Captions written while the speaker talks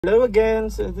Hello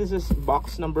again, so this is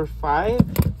box number 5.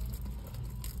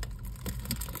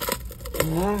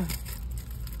 Yeah,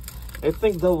 I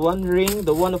think the one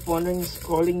of One Ring is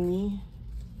calling me.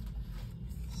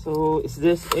 So is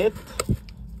this it?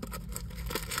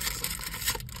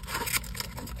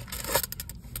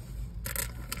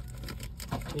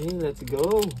 Okay, let's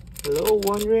go. Hello,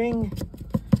 One Ring.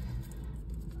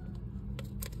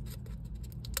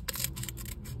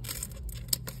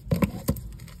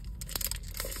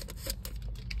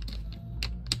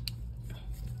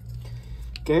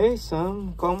 Okay,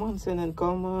 some commons and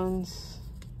uncommons.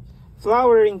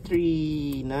 Flowering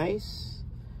tree, nice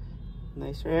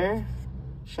rare.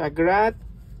 Shagrat,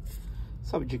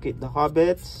 subjugate the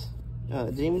hobbits.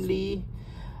 Gimli,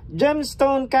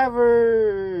 gemstone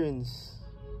caverns,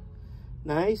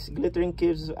 nice. Glittering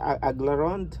caves,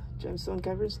 Aglarond, gemstone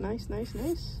caverns, nice.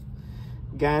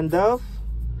 Gandalf,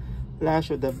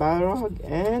 lash of the Balrog,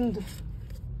 and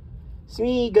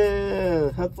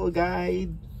Smeagol, helpful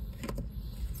guide.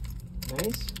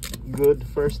 Nice, good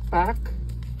first pack.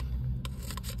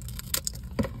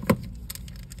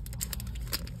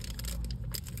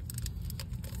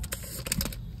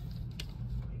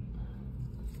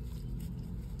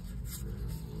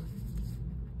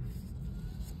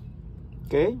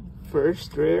 Okay,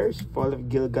 first rares, Fall of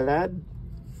Gil-galad,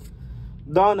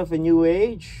 Dawn of a New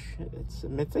Age, it's a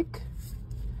Mythic,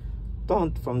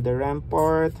 Taunt from the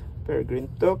Rampart, Peregrine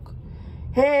Took,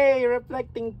 hey,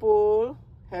 Reflecting Pool,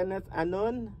 Heneth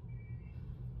Anon,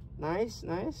 nice,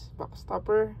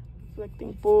 Backstopper,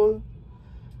 Reflecting Pool,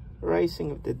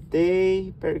 Rising of the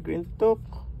Day, Peregrine Took,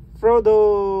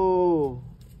 Frodo.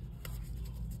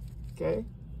 Okay,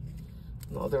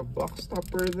 another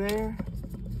Backstopper there.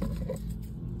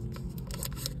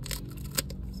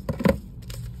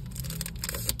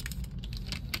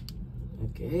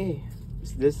 Okay,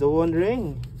 is this the One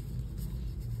Ring?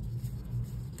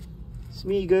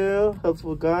 Smeagol,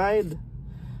 helpful guide.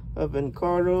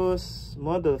 Avencaros,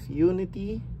 model of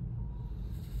Unity.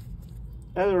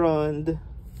 Elrond,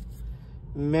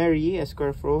 Merry,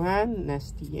 Escort Frohan,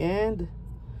 Nesty, and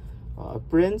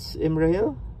Prince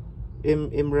Imrahil.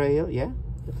 Imrahil, yeah,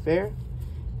 the fair.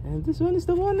 And this one is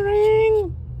the One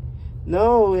Ring.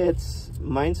 No, it's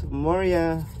Mines of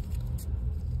Moria.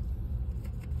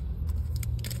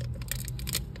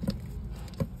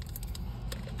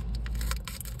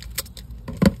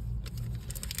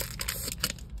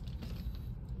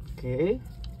 Okay,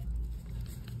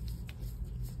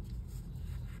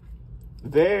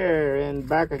 there and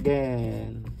back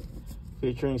again,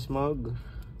 featuring Smug,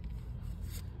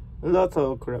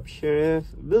 Lotto, Corrupt Sheriff,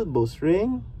 Bilbo's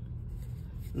Ring,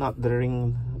 not the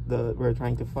ring that we're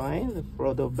trying to find,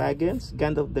 Frodo Baggins,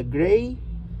 Gandalf the Grey,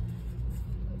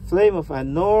 Flame of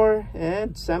Anor,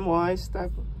 and Samwise,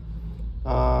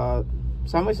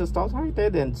 Samwise the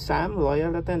Stout-Hearted, and Sam,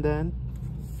 Loyal Attendant.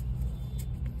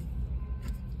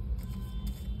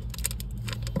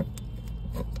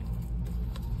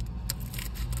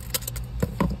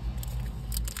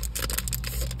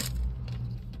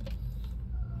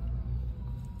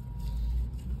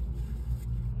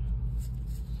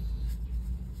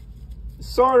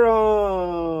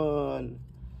 Sauron,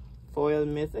 foil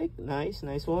Mythic, nice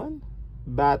one.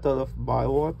 Battle of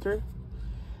Bywater,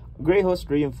 Grey Host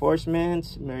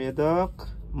Reinforcements, Meriadoc,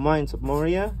 Mines of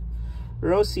Moria,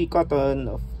 Rosy Cotton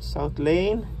of South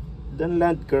Lane,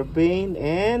 Dunland Gerbane,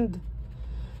 and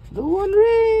the One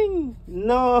Ring.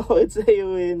 No, it's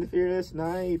Eowyn, Fearless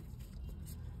Knight.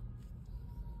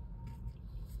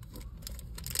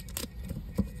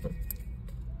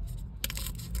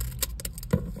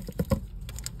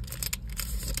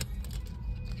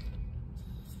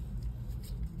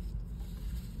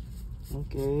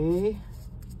 Okay.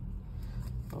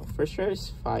 First rare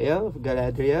is Phial of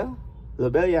Galadriel,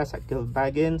 Lobelia, Sackville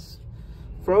Baggins,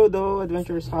 Frodo,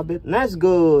 Adventurous Hobbit,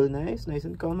 Nazgul, nice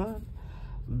and common,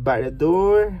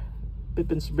 Barad-dûr,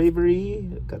 Pippin's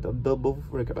Bravery, got a double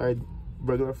Recorded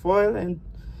Burglar foil, and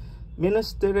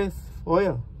Minas Tirith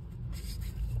foil.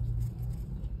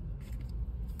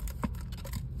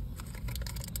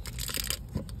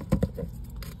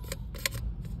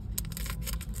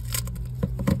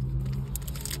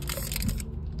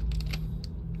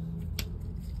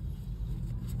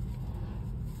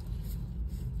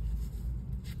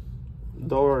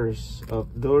 Doors of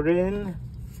Durin,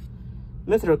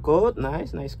 Mithril Coat,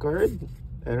 nice card.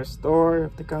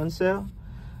 Restore of the Council,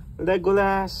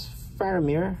 Legolas,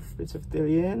 Faramir, Prince of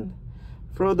Tilion,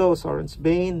 Frodo, Sauron's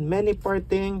Bane, Many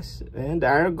Partings, and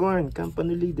Aragorn,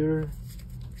 Company Leader.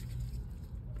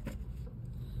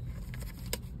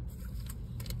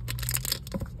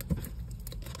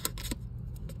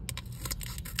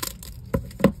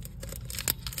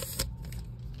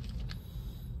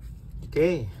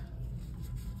 Okay.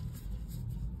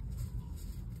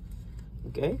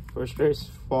 Okay, first there is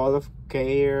Fall of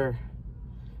Cair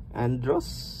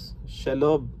Andros,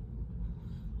 Shelob,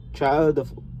 Child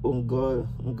of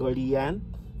Ungoliant.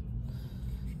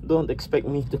 Don't expect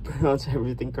me to pronounce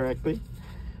everything correctly.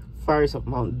 Fires of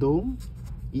Mount Doom,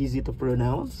 easy to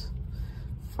pronounce.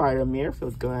 Faramir,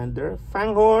 Field Commander.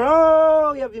 Fanghorn,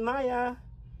 oh, Yavimaya.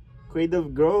 Cradle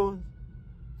of Growth.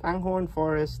 Fanghorn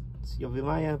Forest,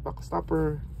 Yavimaya,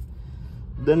 Backstopper.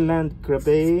 Dunland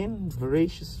Crabane,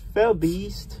 Voracious Fell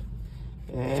Beast.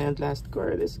 And last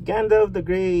card is Gandalf the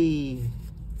Grey.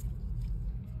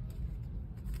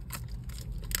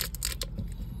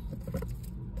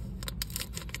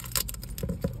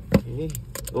 Okay.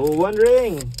 Oh, one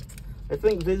ring. I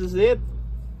think this is it.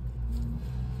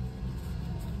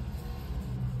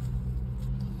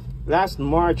 Last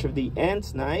March of the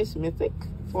Ants, nice. Mythic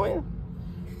foil.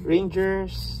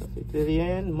 Rangers of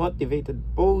Ithilien, Motivated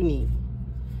Pony.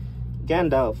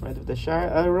 Gandalf, Friend of the Shire,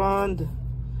 Elrond,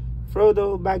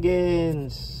 Frodo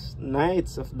Baggins,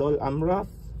 Knights of Dol Amroth,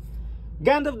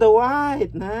 Gandalf the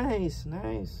White, nice,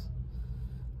 nice.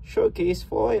 Showcase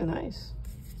foil, nice.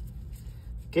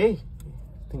 Okay,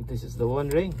 I think this is the one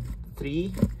ring.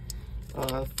 Three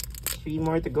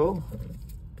more to go.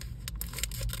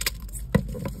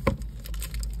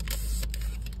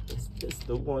 Is this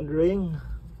the one ring?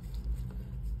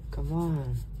 Come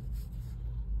on,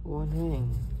 one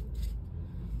ring.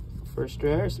 First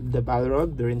rares, the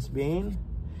Balrog, Durin's Bane,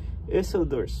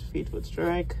 Isildur's Fleetfoot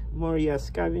Strike, Moria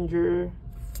Scavenger,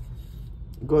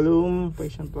 Gollum,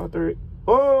 Patient Plotter,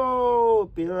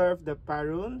 oh, Pillar of the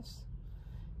Paruns,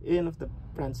 Inn of the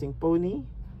Prancing Pony,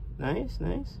 nice,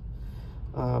 nice.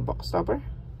 Backstopper,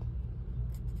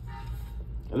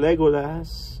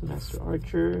 Legolas, Master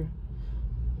Archer,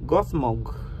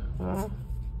 Gothmog,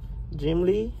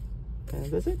 Gimli, and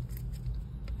that's it.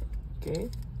 Okay,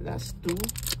 last two.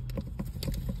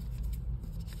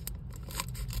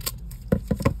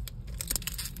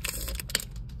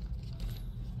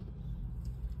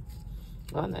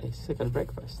 Oh, nice. Second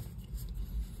breakfast.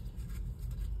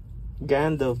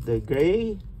 Gandalf the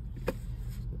Grey.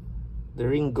 The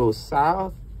Ring Goes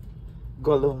South.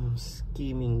 Gollum's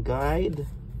Scheming Guide.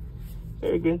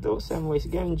 Peregrine Toad, Samwise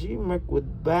Gamgee,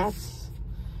 Mirkwood Bats.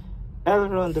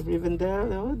 Elrond of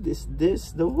Rivendell. Oh,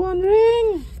 this the One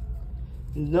Ring.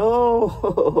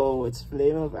 No, it's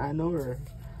Flame of Anor.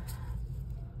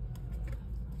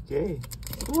 Okay,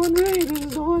 One Ring. This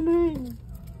is the One Ring.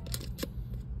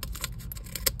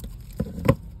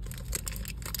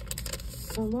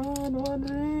 Come on, One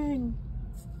Ring.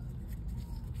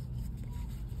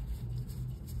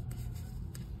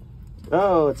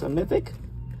 Oh, it's a Mythic.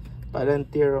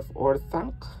 Palantir of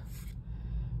Orthanc.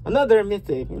 Another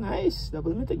Mythic. Nice.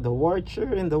 Double Mythic. The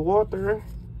Watcher in the Water.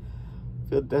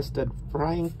 Field Tested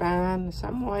Frying Pan.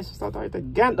 Samwise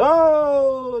Stout-Hearted Gandalf.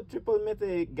 Oh! Triple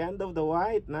Mythic. Gandalf the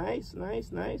White. Nice,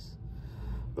 nice, nice.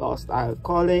 Lost Isle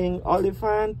Calling.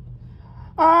 Oliphant.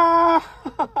 Ah!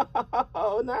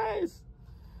 Oh, nice.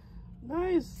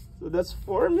 Nice. So that's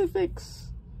 4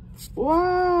 Mythics.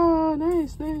 Wow.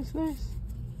 Nice, nice, nice.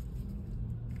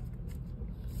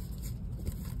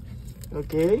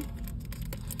 Okay.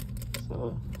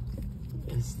 So,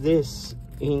 is this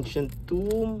Ancient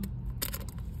Tomb?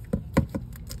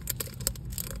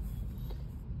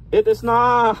 It is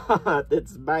not.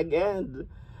 It's Bag End.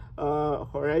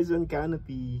 Horizon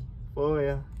Canopy. Oh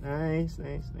yeah. Nice,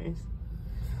 nice, nice.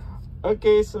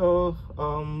 Okay, so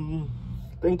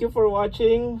thank you for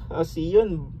watching. I'll see you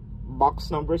in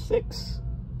box number 6.